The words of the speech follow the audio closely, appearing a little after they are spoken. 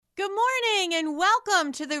Good morning and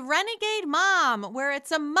welcome to the Renegade Mom, where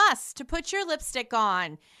it's a must to put your lipstick on.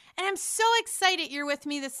 And I'm so excited you're with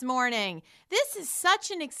me this morning. This is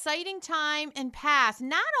such an exciting time and path,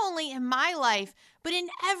 not only in my life, but in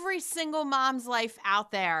every single mom's life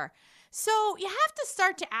out there. So you have to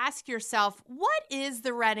start to ask yourself, what is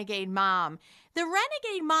the Renegade Mom? The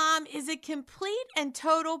Renegade Mom is a complete and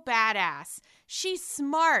total badass. She's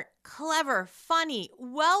smart, clever, funny,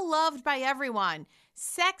 well-loved by everyone,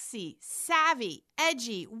 sexy, savvy,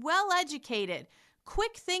 edgy, well-educated,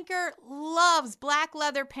 quick thinker, loves black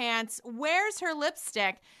leather pants, wears her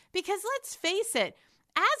lipstick, because let's face it,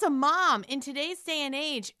 as a mom in today's day and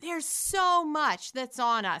age, there's so much that's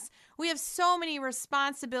on us. We have so many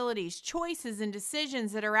responsibilities, choices, and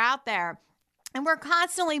decisions that are out there. And we're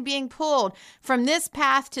constantly being pulled from this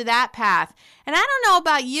path to that path. And I don't know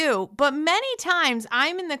about you, but many times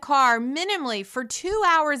I'm in the car minimally for 2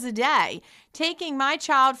 hours a day, taking my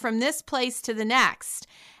child from this place to the next.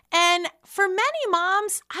 And for many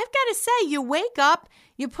moms, I've got to say, you wake up,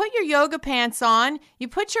 you put your yoga pants on, you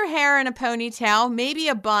put your hair in a ponytail, maybe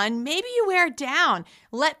a bun, maybe you wear it down,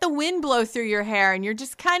 let the wind blow through your hair, and you're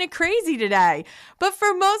just kind of crazy today. But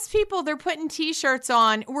for most people, they're putting t-shirts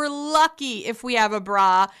on. We're lucky if we have a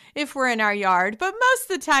bra, if we're in our yard, but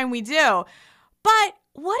most of the time we do. But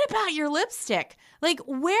what about your lipstick? Like,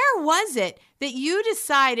 where was it that you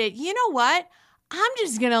decided, you know what? I'm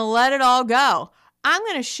just going to let it all go. I'm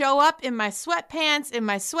going to show up in my sweatpants, in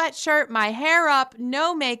my sweatshirt, my hair up,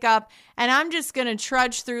 no makeup, and I'm just going to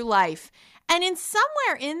trudge through life. And in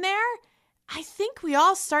somewhere in there, I think we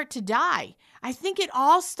all start to die. I think it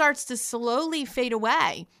all starts to slowly fade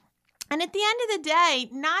away. And at the end of the day,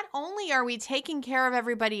 not only are we taking care of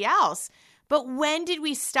everybody else, but when did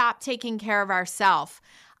we stop taking care of ourselves?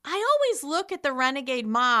 I always look at the Renegade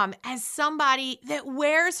Mom as somebody that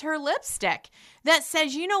wears her lipstick, that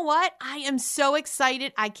says, you know what? I am so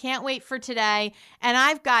excited. I can't wait for today. And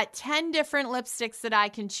I've got 10 different lipsticks that I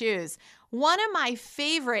can choose. One of my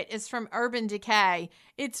favorite is from Urban Decay.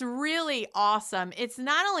 It's really awesome. It's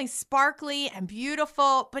not only sparkly and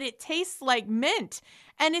beautiful, but it tastes like mint.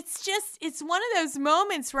 And it's one of those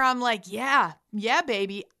moments where I'm like, yeah,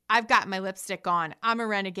 baby, I've got my lipstick on. I'm a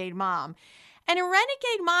Renegade Mom. And a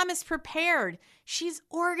Renegade Mom is prepared. She's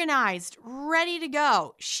organized, ready to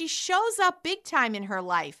go. She shows up big time in her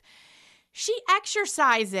life. She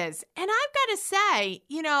exercises. And I've got to say,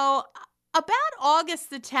 about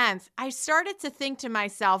August the 10th, I started to think to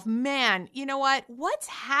myself, man, you know what? What's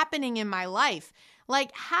happening in my life?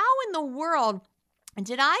 Like, how in the world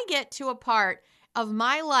did I get to a part of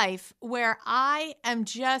my life where I am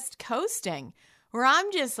just coasting, where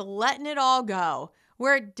I'm just letting it all go,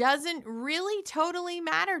 where it doesn't really totally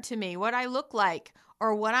matter to me what I look like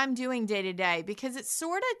or what I'm doing day to day, because it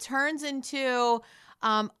sort of turns into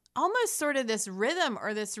almost sort of this rhythm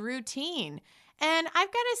or this routine. And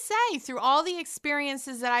I've got to say, through all the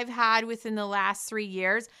experiences that I've had within the last 3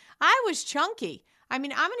 years, I was chunky. I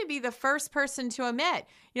mean, I'm going to be the first person to admit,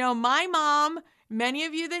 my mom, many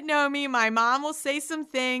of you that know me, my mom will say some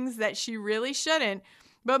things that she really shouldn't.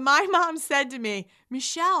 But my mom said to me,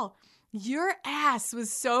 Michelle, your ass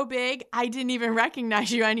was so big, I didn't even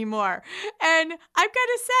recognize you anymore. And I've got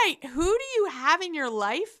to say, who do you have in your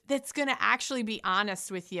life that's going to actually be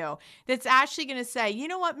honest with you? That's actually going to say, you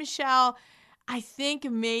know what, Michelle, I think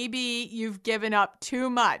maybe you've given up too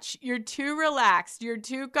much. You're too relaxed. You're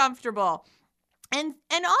too comfortable. And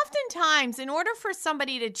oftentimes, in order for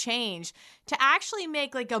somebody to change, to actually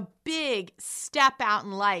make like a big step out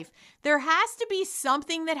in life, there has to be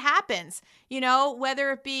something that happens,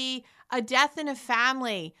 whether it be a death in a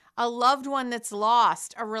family, a loved one that's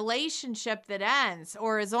lost, a relationship that ends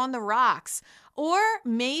or is on the rocks, or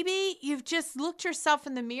maybe you've just looked yourself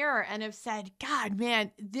in the mirror and have said, God,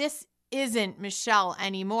 man, this isn't Michelle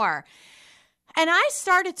anymore. And I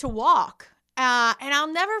started to walk. And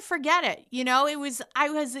I'll never forget it. It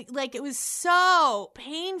was so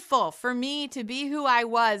painful for me to be who I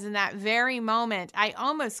was in that very moment. I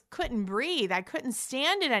almost couldn't breathe. I couldn't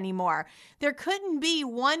stand it anymore. There couldn't be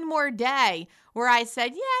one more day where I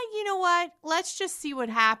said, yeah, you know what? Let's just see what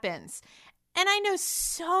happens. And I know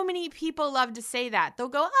so many people love to say that. They'll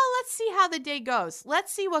go, oh, let's see how the day goes.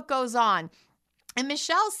 Let's see what goes on. And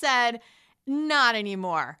Michelle said, not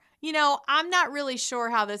anymore. I'm not really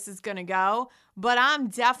sure how this is going to go, but I'm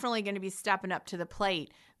definitely going to be stepping up to the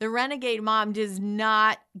plate. The Renegade Mom does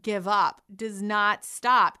not give up, does not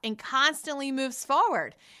stop, and constantly moves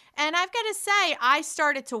forward. And I've got to say, I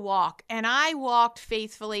started to walk, and I walked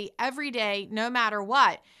faithfully every day, no matter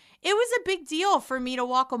what. It was a big deal for me to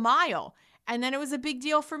walk a mile, and then it was a big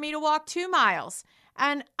deal for me to walk 2 miles.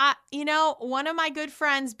 And one of my good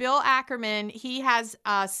friends, Bill Ackerman, he has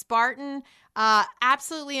a Spartan,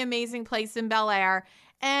 absolutely amazing place in Bel Air.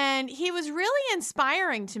 And he was really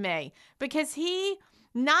inspiring to me because he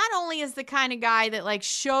not only is the kind of guy that like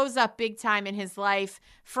shows up big time in his life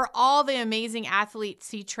for all the amazing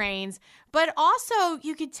athletes he trains, but also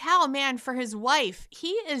you could tell, man, for his wife, he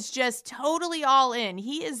is just totally all in.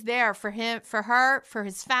 He is there for him, for her, for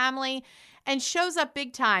his family, and shows up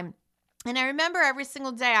big time. And I remember every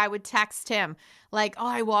single day I would text him like, oh,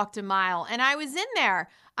 I walked a mile. And I was in there.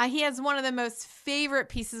 He has one of the most favorite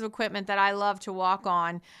pieces of equipment that I love to walk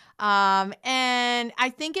on. And I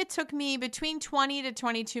think it took me between 20 to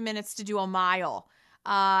 22 minutes to do a mile.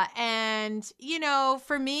 And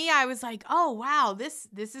for me, I was like, oh, wow, this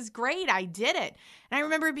is great. I did it. And I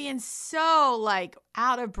remember being so like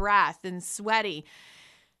out of breath and sweaty.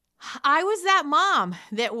 I was that mom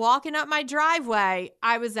that walking up my driveway,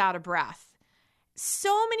 I was out of breath.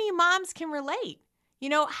 So many moms can relate.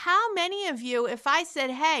 How many of you, if I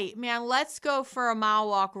said, hey, man, let's go for a mile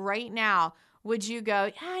walk right now, would you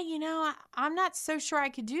go, yeah, I'm not so sure I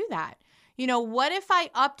could do that. What if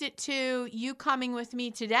I upped it to you coming with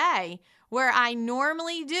me today where I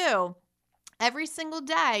normally do every single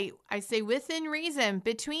day? I say within reason,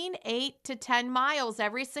 between 8 to 10 miles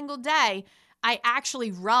every single day. I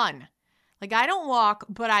actually run. Like I don't walk,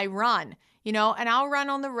 but I run, and I'll run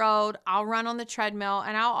on the road. I'll run on the treadmill,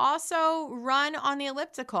 and I'll also run on the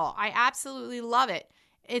elliptical. I absolutely love it.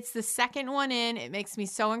 It's the second one in. It makes me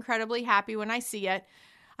so incredibly happy when I see it.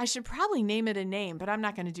 I should probably name it a name, but I'm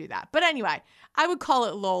not going to do that. But anyway, I would call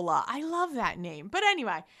it Lola. I love that name. But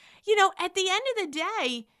anyway, at the end of the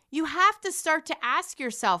day, you have to start to ask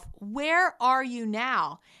yourself, where are you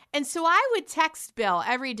now? And so I would text Bill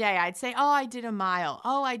every day. I'd say, oh, I did a mile.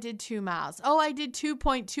 Oh, I did 2 miles. Oh, I did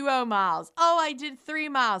 2.20 miles. Oh, I did 3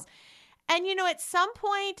 miles. And, at some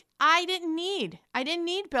point, I didn't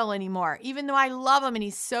need Bill anymore, even though I love him and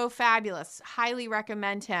he's so fabulous. Highly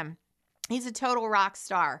recommend him. He's a total rock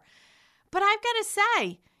star. But I've got to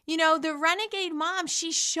say, the Renegade Mom,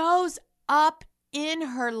 she shows up in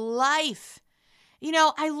her life.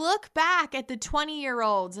 I look back at the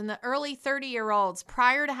 20-year-olds and the early 30-year-olds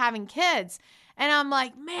prior to having kids, and I'm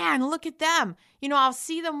like, man, look at them. I'll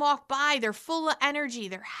see them walk by. They're full of energy.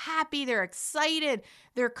 They're happy. They're excited.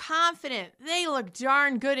 They're confident. They look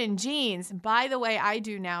darn good in jeans. By the way, I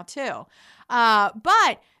do now too.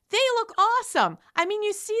 But they look awesome. I mean,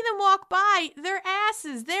 you see them walk by, their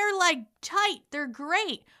asses, they're like tight. They're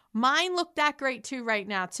great. Mine look that great too right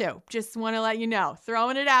now too. Just want to let you know,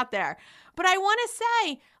 throwing it out there. But I want to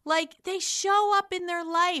say, like, they show up in their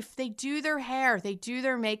life. They do their hair. They do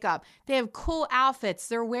their makeup. They have cool outfits.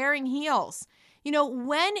 They're wearing heels.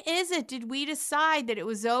 When did we decide that it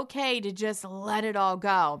was okay to just let it all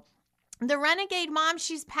go? The Renegade Mom,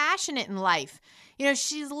 she's passionate in life.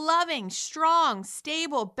 She's loving, strong,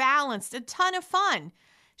 stable, balanced, a ton of fun.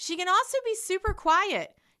 She can also be super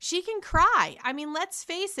quiet. She can cry. I mean, let's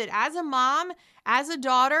face it, as a mom, as a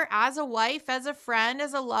daughter, as a wife, as a friend,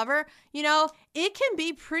 as a lover, it can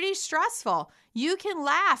be pretty stressful. You can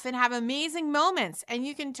laugh and have amazing moments, and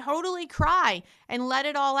you can totally cry and let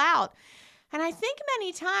it all out. And I think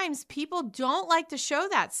many times people don't like to show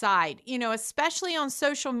that side, especially on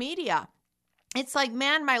social media. It's like,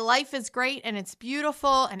 man, my life is great and it's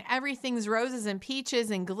beautiful and everything's roses and peaches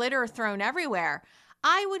and glitter thrown everywhere.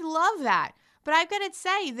 I would love that. But I've got to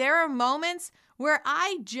say, there are moments where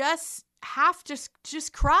I just have to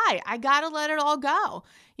just cry. I got to let it all go.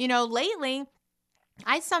 Lately,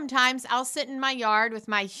 I'll sit in my yard with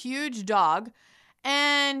my huge dog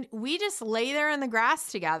and we just lay there in the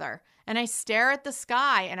grass together. And I stare at the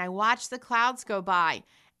sky and I watch the clouds go by.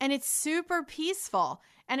 And it's super peaceful.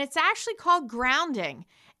 And it's actually called grounding.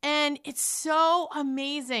 And it's so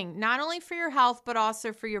amazing, not only for your health, but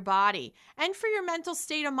also for your body and for your mental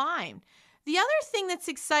state of mind. The other thing that's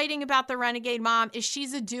exciting about the Renegade Mom is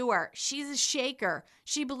she's a doer. She's a shaker.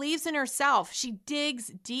 She believes in herself. She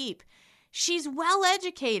digs deep. She's well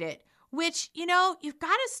educated, which, you've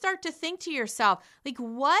got to start to think to yourself, like,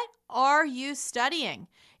 what are you studying?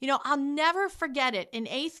 I'll never forget it. In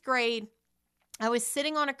 8th grade, I was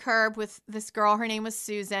sitting on a curb with this girl. Her name was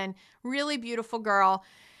Susan, really beautiful girl.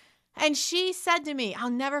 And she said to me, I'll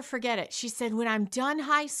never forget it. She said, when I'm done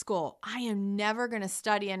high school, I am never going to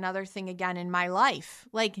study another thing again in my life.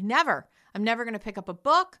 Like never. I'm never going to pick up a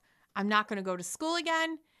book. I'm not going to go to school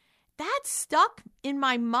again. That stuck in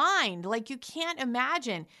my mind. Like you can't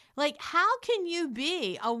imagine. Like how can you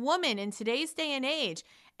be a woman in today's day and age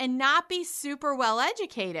and not be super well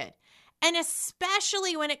educated? And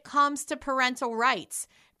especially when it comes to parental rights.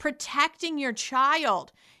 protecting your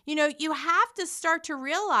child. You have to start to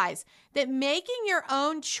realize that making your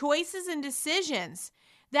own choices and decisions,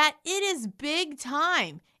 that it is big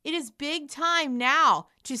time. It is big time now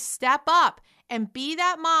to step up and be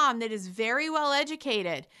that mom that is very well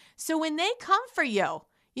educated. So when they come for you,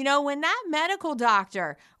 when that medical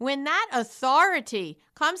doctor, when that authority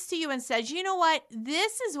comes to you and says, you know what,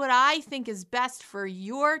 this is what I think is best for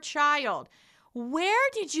your child, where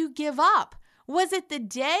did you give up? Was it the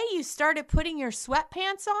day you started putting your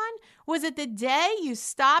sweatpants on? Was it the day you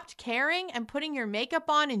stopped caring and putting your makeup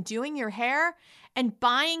on and doing your hair and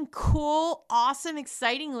buying cool, awesome,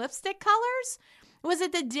 exciting lipstick colors? Was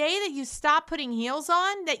it the day that you stopped putting heels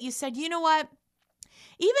on that you said, you know what?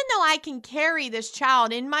 Even though I can carry this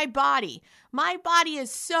child in my body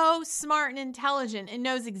is so smart and intelligent and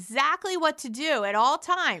knows exactly what to do at all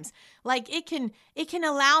times. Like it can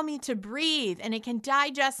allow me to breathe, and it can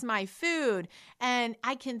digest my food, and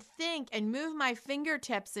I can think and move my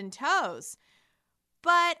fingertips and toes.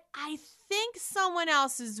 But I think someone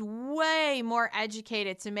else is way more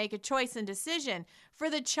educated to make a choice and decision for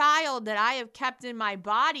the child that I have kept in my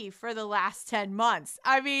body for the last 10 months.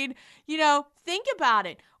 I mean, think about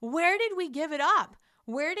it. Where did we give it up?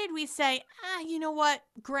 Where did we say, you know what?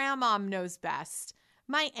 Grandma knows best.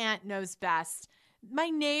 My aunt knows best. My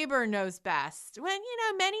neighbor knows best. When,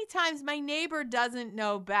 many times my neighbor doesn't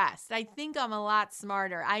know best. I think I'm a lot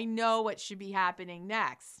smarter. I know what should be happening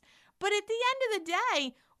next. But at the end of the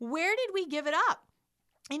day, where did we give it up?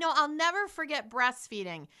 I'll never forget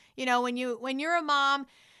breastfeeding. When you're a mom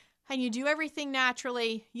and you do everything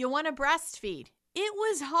naturally, you want to breastfeed. It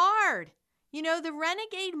was hard. The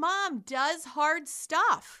renegade mom does hard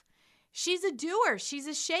stuff. She's a doer. She's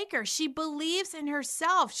a shaker. She believes in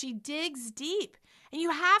herself. She digs deep. And you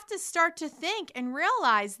have to start to think and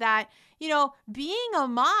realize that, being a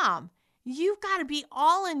mom, you've got to be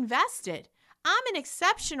all invested. I'm an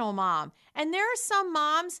exceptional mom, and there are some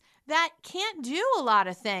moms that can't do a lot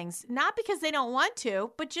of things, not because they don't want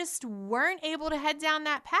to, but just weren't able to head down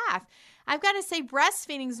that path. I've got to say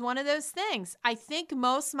breastfeeding is one of those things. I think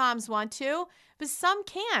most moms want to, but some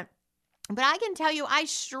can't. But I can tell you, I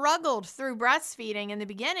struggled through breastfeeding in the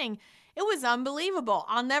beginning. It was unbelievable.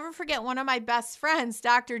 I'll never forget one of my best friends,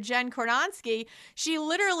 Dr. Jen Kornonsky. She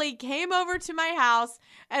literally came over to my house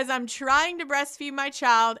as I'm trying to breastfeed my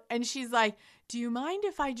child, and she's like, do you mind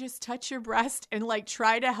if I just touch your breast and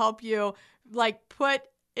try to help you put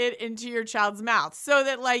it into your child's mouth so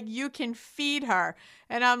that you can feed her?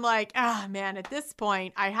 And I'm like, man, at this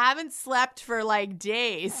point, I haven't slept for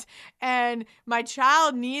days and my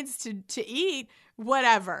child needs to eat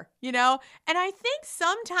whatever, And I think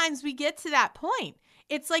sometimes we get to that point.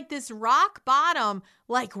 It's like this rock bottom,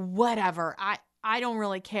 whatever, I don't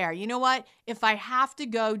really care. You know what? If I have to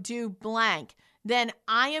go do blank, then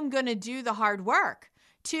I am going to do the hard work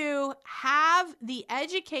to have the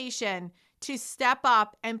education to step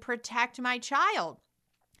up and protect my child.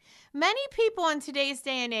 Many people in today's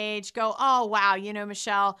day and age go, oh, wow,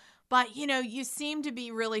 Michelle, but, you seem to be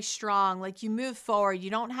really strong. You move forward. You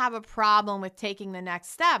don't have a problem with taking the next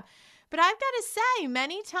step. But I've got to say,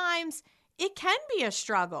 many times it can be a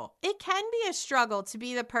struggle. It can be a struggle to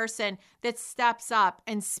be the person that steps up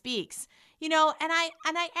and speaks. And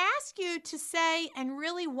I ask you to say and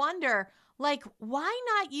really wonder, why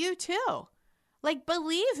not you too?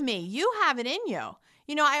 Believe me, you have it in you.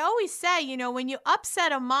 I always say, when you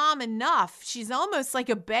upset a mom enough, she's almost like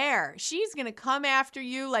a bear. She's going to come after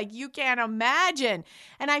you like you can't imagine.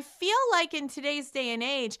 And I feel like in today's day and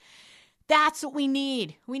age, that's what we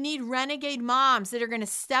need. We need renegade moms that are going to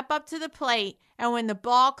step up to the plate. And when the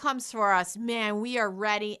ball comes for us, man, we are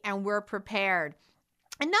ready and we're prepared.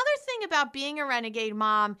 Another thing about being a renegade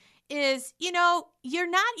mom is, you're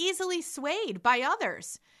not easily swayed by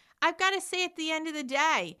others. I've got to say at the end of the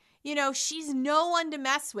day, she's no one to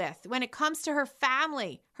mess with when it comes to her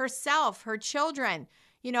family, herself, her children,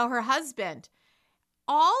 her husband.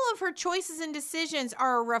 All of her choices and decisions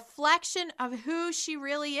are a reflection of who she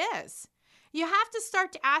really is. You have to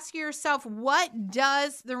start to ask yourself, what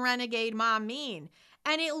does the renegade mom mean?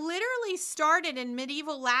 And it literally started in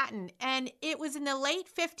medieval Latin, and it was in the late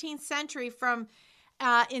 15th century from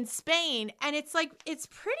in Spain. And it's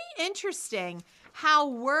pretty interesting how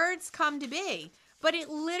words come to be. But it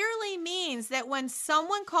literally means that when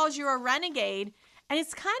someone calls you a renegade, and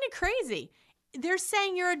it's kind of crazy, they're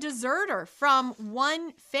saying you're a deserter from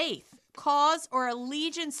one faith, cause, or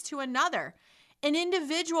allegiance to another. An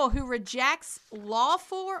individual who rejects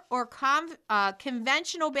lawful or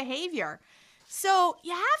conventional behavior. So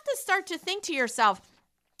you have to start to think to yourself,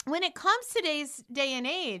 when it comes to today's day and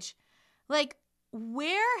age,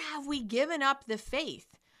 where have we given up the faith?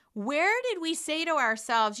 Where did we say to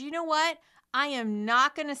ourselves, you know what? I am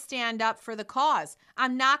not going to stand up for the cause.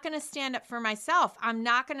 I'm not going to stand up for myself. I'm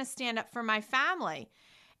not going to stand up for my family.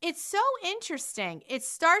 It's so interesting. It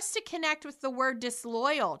starts to connect with the word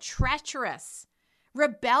disloyal, treacherous,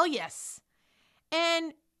 rebellious.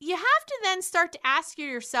 And you have to then start to ask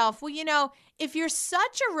yourself, well, if you're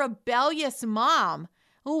such a rebellious mom,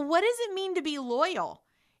 well, what does it mean to be loyal?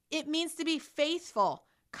 It means to be faithful,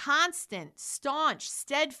 constant, staunch,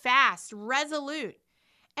 steadfast, resolute.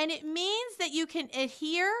 And it means that you can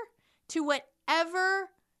adhere to whatever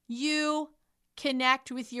you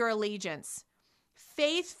connect with your allegiance.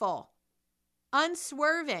 Faithful,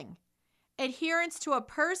 unswerving, adherence to a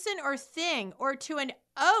person or thing or to an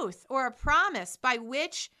oath or a promise by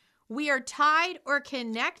which we are tied or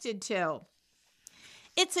connected to.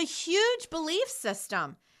 It's a huge belief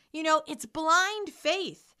system. It's blind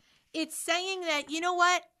faith. It's saying that, you know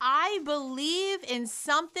what? I believe in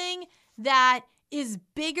something that is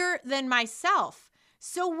bigger than myself.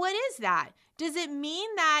 So what is that? Does it mean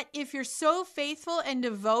that if you're so faithful and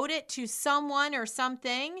devoted to someone or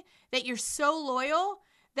something, that you're so loyal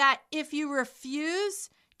that if you refuse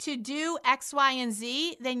to do X, Y, and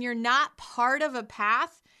Z, then you're not part of a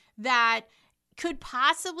path that could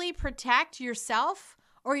possibly protect yourself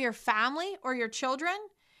or your family or your children?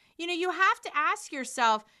 You have to ask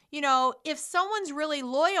yourself, if someone's really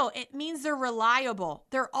loyal, it means they're reliable.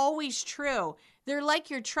 They're always true. They're like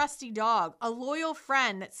your trusty dog, a loyal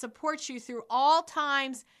friend that supports you through all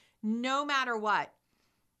times, no matter what.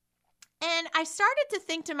 And I started to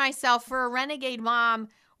think to myself, for a renegade mom,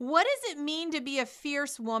 what does it mean to be a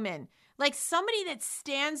fierce woman? Like somebody that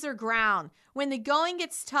stands their ground when the going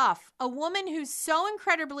gets tough, a woman who's so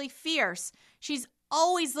incredibly fierce, she's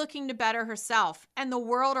always looking to better herself and the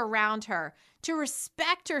world around her, to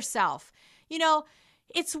respect herself.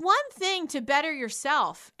 It's one thing to better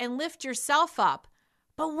yourself and lift yourself up,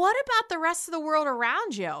 but what about the rest of the world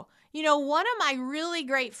around you? One of my really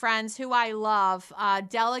great friends who I love,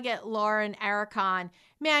 Delegate Lauren Aricon,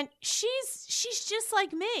 man, she's just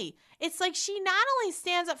like me. It's like she not only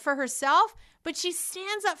stands up for herself, but she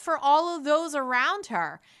stands up for all of those around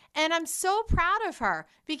her. And I'm so proud of her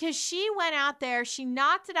because she went out there, she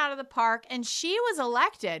knocked it out of the park, and she was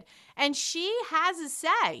elected. And she has a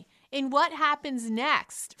say in what happens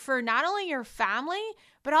next for not only your family,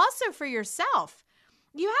 but also for yourself.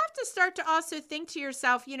 You have to start to also think to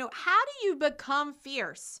yourself, how do you become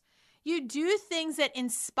fierce? You do things that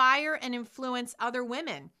inspire and influence other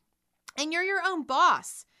women. And you're your own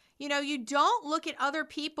boss. You don't look at other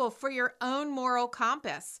people for your own moral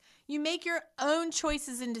compass. You make your own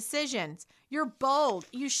choices and decisions. You're bold.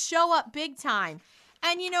 You show up big time.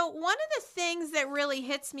 And, one of the things that really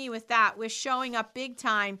hits me with showing up big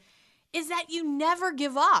time is that you never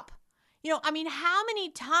give up. How many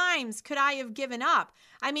times could I have given up?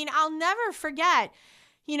 I'll never forget,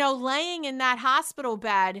 laying in that hospital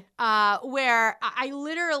bed where I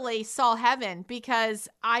literally saw heaven because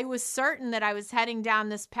I was certain that I was heading down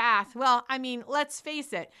this path. Well, let's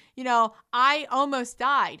face it, I almost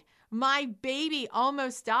died. My baby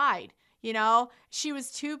almost died. She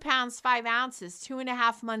was 2 pounds, 5 ounces,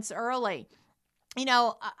 2.5 months early.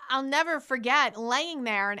 I'll never forget laying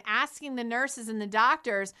there and asking the nurses and the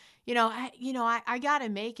doctors, I got to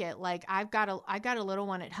make it. Like I got a little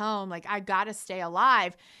one at home. Like I got to stay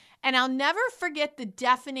alive. And I'll never forget the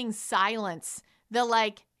deafening silence,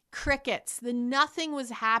 the crickets, the nothing was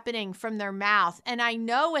happening from their mouth. And I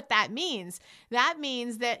know what that means. That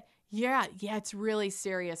means that, yeah, it's really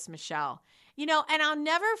serious, Michelle. And I'll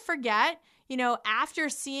never forget, after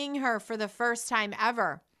seeing her for the first time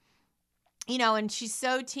ever, and she's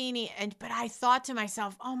so teeny, but I thought to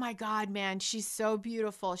myself, oh my God, man, she's so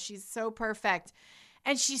beautiful. She's so perfect.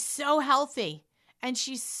 And she's so healthy. And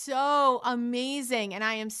she's so amazing. And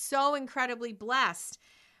I am so incredibly blessed.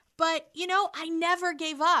 But, I never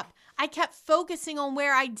gave up. I kept focusing on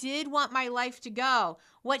where I did want my life to go,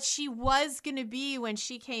 what she was going to be when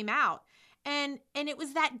she came out. And it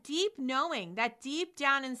was that deep knowing, that deep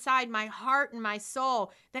down inside my heart and my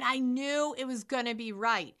soul, that I knew it was going to be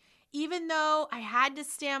right. Even though I had to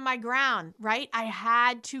stand my ground, right? I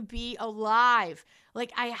had to be alive.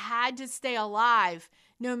 I had to stay alive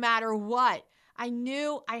no matter what. I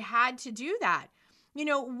knew I had to do that.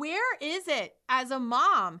 Where is it as a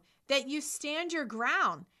mom that you stand your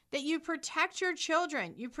ground, that you protect your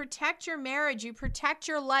children, you protect your marriage, you protect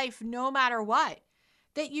your life no matter what,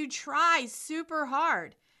 that you try super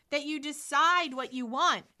hard, that you decide what you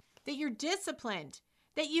want, that you're disciplined,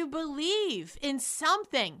 that you believe in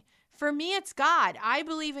something? For me, it's God. I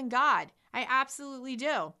believe in God. I absolutely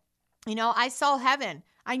do. I saw heaven.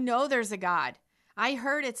 I know there's a God. I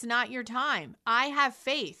heard it's not your time. I have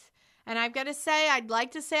faith. And I've got to say, I'd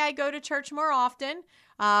like to say I go to church more often.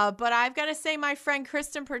 But I've got to say my friend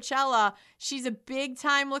Kristen Percella, she's a big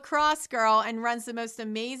time lacrosse girl and runs the most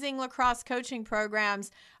amazing lacrosse coaching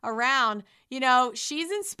programs around.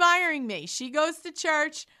 She's inspiring me. She goes to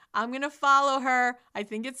church. I'm going to follow her. I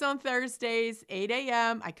think it's on Thursdays, 8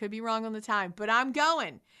 a.m. I could be wrong on the time, but I'm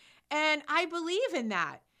going. And I believe in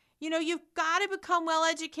that. You've got to become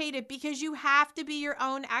well-educated because you have to be your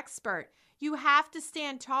own expert. You have to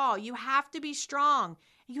stand tall. You have to be strong.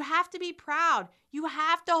 You have to be proud. You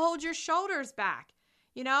have to hold your shoulders back,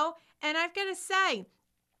 And I've got to say,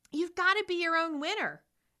 you've got to be your own winner.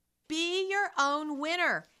 Be your own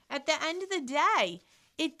winner. At the end of the day,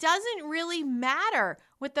 it doesn't really matter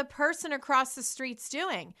what the person across the street's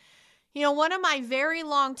doing. One of my very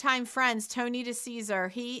longtime friends, Tony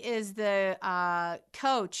DeCesar, he is the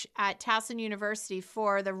coach at Towson University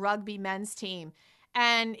for the rugby men's team.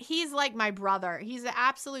 And he's like my brother. He's an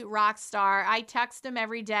absolute rock star. I text him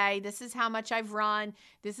every day. This is how much I've run.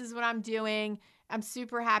 This is what I'm doing. I'm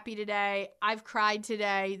super happy today. I've cried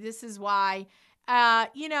today. This is why.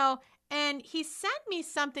 And he sent me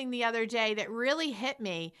something the other day that really hit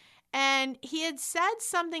me. And he had said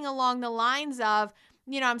something along the lines of,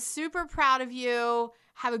 I'm super proud of you.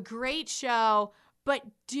 Have a great show, but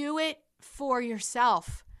do it for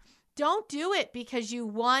yourself. Don't do it because you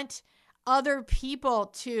want other people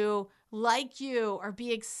to like you or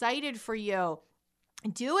be excited for you.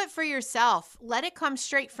 Do it for yourself. Let it come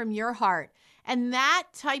straight from your heart. And that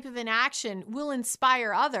type of an action will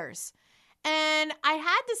inspire others. And I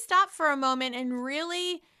had to stop for a moment and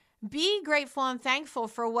really be grateful and thankful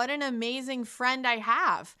for what an amazing friend I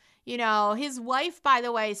have. His wife, by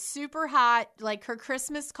the way, super hot. Like her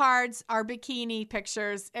Christmas cards are bikini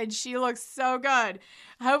pictures and she looks so good.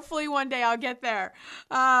 Hopefully one day I'll get there.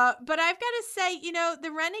 But I've got to say,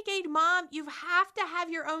 the Renegade Mom, you have to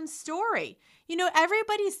have your own story.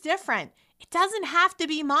 Everybody's different. It doesn't have to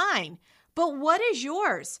be mine. But what is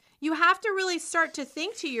yours? You have to really start to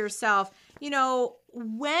think to yourself,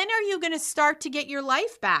 when are you going to start to get your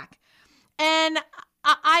life back? And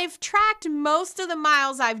I've tracked most of the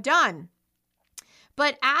miles I've done.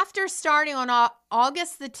 But after starting on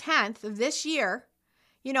August the 10th of this year,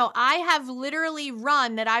 I have literally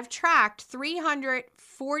run that I've tracked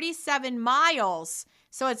 347 miles.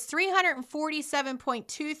 So it's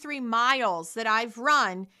 347.23 miles that I've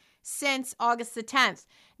run since August the 10th.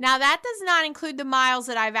 Now, that does not include the miles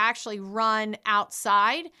that I've actually run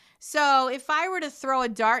outside. So if I were to throw a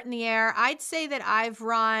dart in the air, I'd say that I've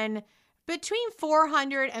run between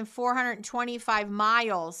 400 and 425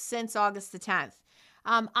 miles since August the 10th.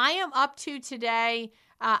 I am up to today,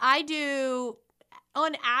 on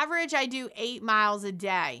average, I do 8 miles a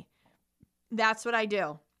day. That's what I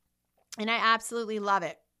do. And I absolutely love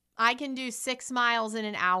it. I can do 6 miles in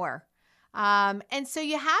an hour. And so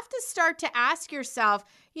you have to start to ask yourself,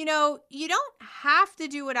 you don't have to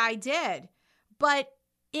do what I did, but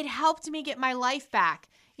it helped me get my life back.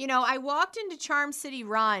 I walked into Charm City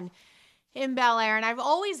Run in Bel Air, and I've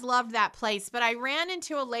always loved that place, but I ran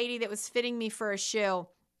into a lady that was fitting me for a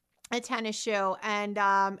tennis shoe, and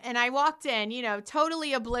I walked in,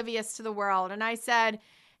 totally oblivious to the world, and I said,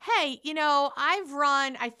 hey, I've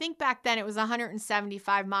run, I think back then it was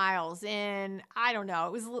 175 miles in, I don't know,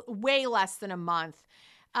 it was way less than a month.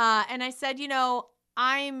 And I said,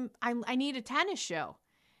 I need a tennis shoe.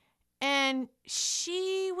 And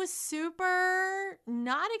she was super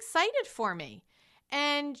not excited for me.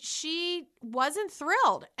 And she wasn't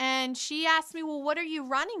thrilled. And she asked me, well, what are you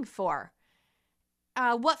running for?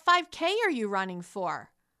 What 5K are you running for?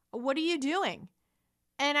 What are you doing?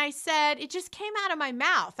 And I said, it just came out of my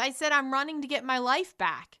mouth. I said, I'm running to get my life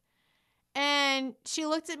back. And she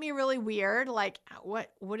looked at me really weird, like,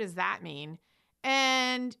 what does that mean?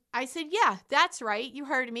 And I said, yeah, that's right. You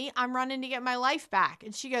heard me. I'm running to get my life back.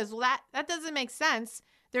 And she goes, well, that doesn't make sense.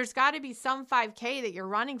 There's got to be some 5K that you're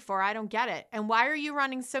running for. I don't get it. And why are you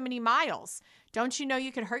running so many miles? Don't you know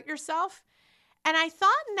you could hurt yourself? And I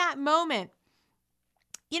thought in that moment,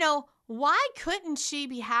 why couldn't she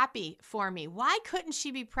be happy for me? Why couldn't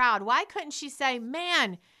she be proud? Why couldn't she say,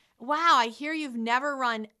 man, wow, I hear you've never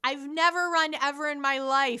run. I've never run ever in my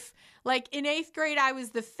life. Like in 8th grade, I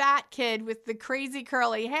was the fat kid with the crazy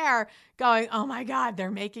curly hair going, oh my God,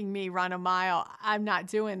 they're making me run a mile. I'm not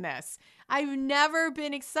doing this. I've never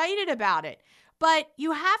been excited about it. But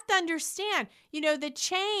you have to understand, the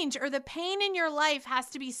change or the pain in your life has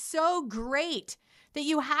to be so great that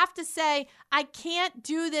you have to say, I can't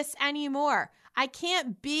do this anymore. I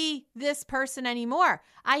can't be this person anymore.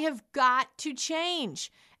 I have got to change.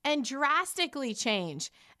 and drastically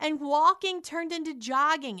change. And walking turned into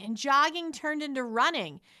jogging, and jogging turned into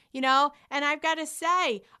running, and I've got to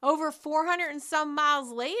say, over 400 and some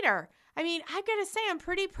miles later, I've got to say, I'm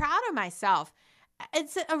pretty proud of myself.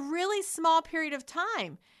 It's a really small period of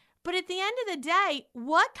time. But at the end of the day,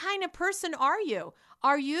 what kind of person are you?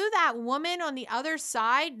 Are you that woman on the other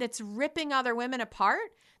side that's ripping other women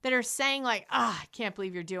apart, that are saying like, I can't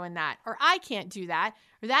believe you're doing that, or I can't do that,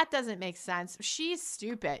 or that doesn't make sense. She's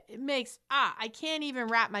stupid. I can't even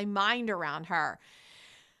wrap my mind around her.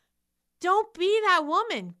 Don't be that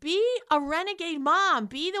woman. Be a renegade mom.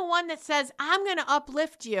 Be the one that says, I'm going to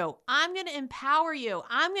uplift you. I'm going to empower you.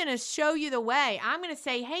 I'm going to show you the way. I'm going to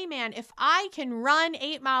say, hey man, if I can run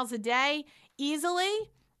 8 miles a day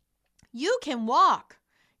easily, you can walk.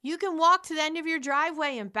 You can walk to the end of your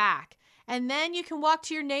driveway and back. And then you can walk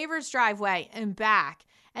to your neighbor's driveway and back.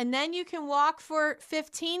 And then you can walk for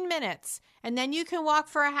 15 minutes. And then you can walk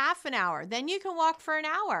for a half an hour. Then you can walk for an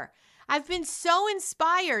hour. I've been so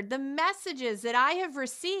inspired. The messages that I have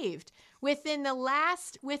received within the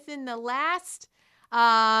last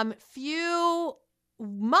few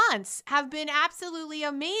months have been absolutely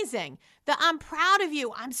amazing. I'm proud of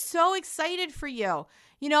you. I'm so excited for you.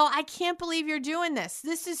 I can't believe you're doing this.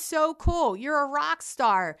 This is so cool. You're a rock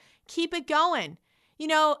star. Keep it going.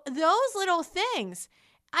 Those little things.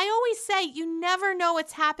 I always say you never know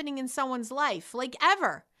what's happening in someone's life, like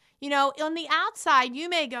ever. On the outside, you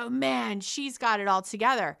may go, man, she's got it all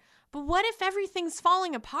together. But what if everything's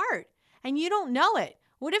falling apart and you don't know it?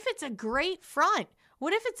 What if it's a great front?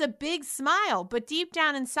 What if it's a big smile, but deep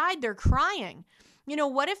down inside, they're crying?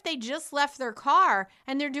 What if they just left their car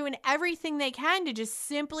and they're doing everything they can to just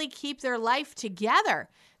simply keep their life together?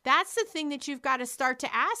 That's the thing that you've got to start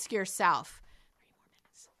to ask yourself. 3 more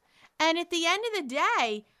minutes. And at the end of the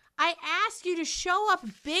day, I ask you to show up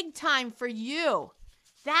big time for you.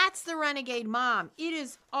 That's the renegade mom. It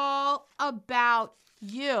is all about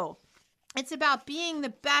you. It's about being the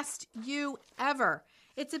best you ever.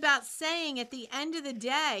 It's about saying at the end of the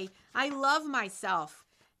day, I love myself.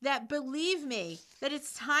 That believe me, that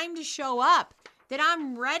it's time to show up, that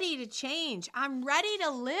I'm ready to change. I'm ready to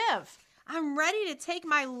live. I'm ready to take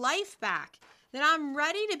my life back, that I'm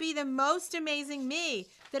ready to be the most amazing me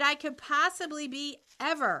that I could possibly be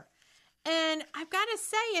ever. And I've got to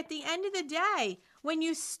say, at the end of the day, when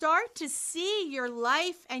you start to see your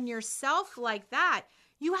life and yourself like that,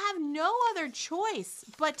 you have no other choice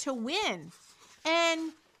but to win.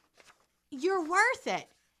 And you're worth it.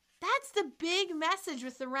 That's the big message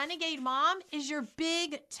with the Renegade Mom, is you're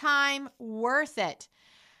big time worth it.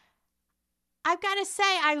 I've got to say,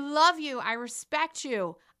 I love you. I respect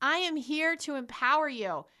you. I am here to empower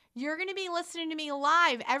you. You're going to be listening to me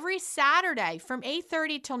live every Saturday from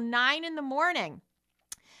 8:30 till 9 in the morning.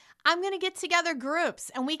 I'm going to get together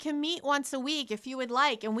groups and we can meet once a week if you would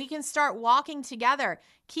like, and we can start walking together.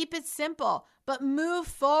 Keep it simple, but move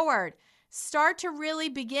forward. Start to really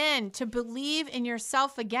begin to believe in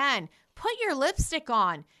yourself again. Put your lipstick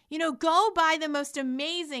on. Go buy the most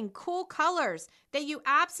amazing, cool colors that you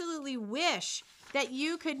absolutely wish that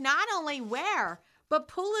you could not only wear, but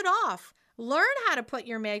pull it off. Learn how to put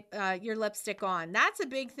your lipstick on. That's a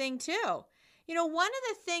big thing too. One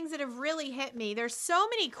of the things that have really hit me, there's so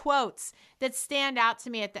many quotes that stand out to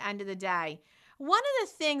me at the end of the day. One of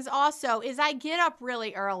the things also is I get up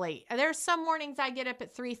really early. There's some mornings I get up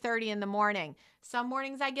at 3:30 in the morning. Some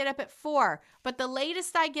mornings I get up at 4. But the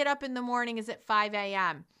latest I get up in the morning is at 5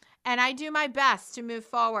 a.m. And I do my best to move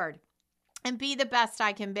forward and be the best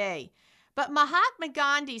I can be. But Mahatma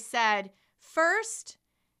Gandhi said, first,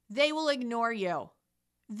 they will ignore you.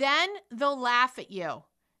 Then they'll laugh at you.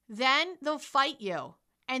 Then they'll fight you.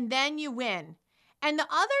 And then you win. And the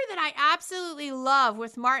other that I absolutely love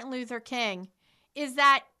with Martin Luther King is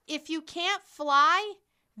that if you can't fly,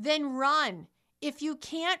 then run. If you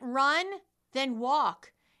can't run, then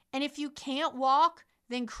walk. And if you can't walk,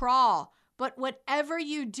 then crawl. But whatever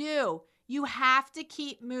you do, you have to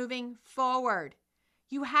keep moving forward.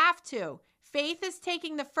 You have to. Faith is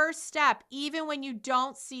taking the first step, even when you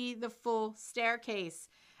don't see the full staircase.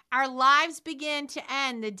 Our lives begin to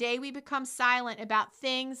end the day we become silent about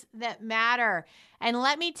things that matter. And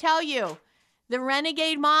let me tell you, the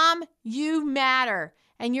Renegade Mom, you matter.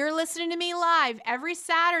 And you're listening to me live every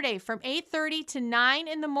Saturday from 8:30 to 9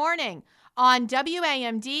 in the morning on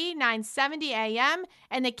WAMD 970 AM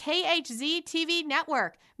and the KHZ TV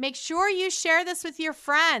network. Make sure you share this with your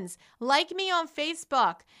friends. Like me on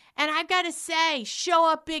Facebook. And I've got to say,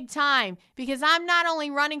 show up big time, because I'm not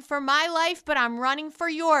only running for my life, but I'm running for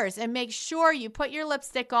yours. And make sure you put your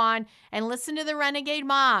lipstick on and listen to the Renegade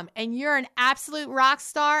Mom. And you're an absolute rock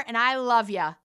star, and I love you.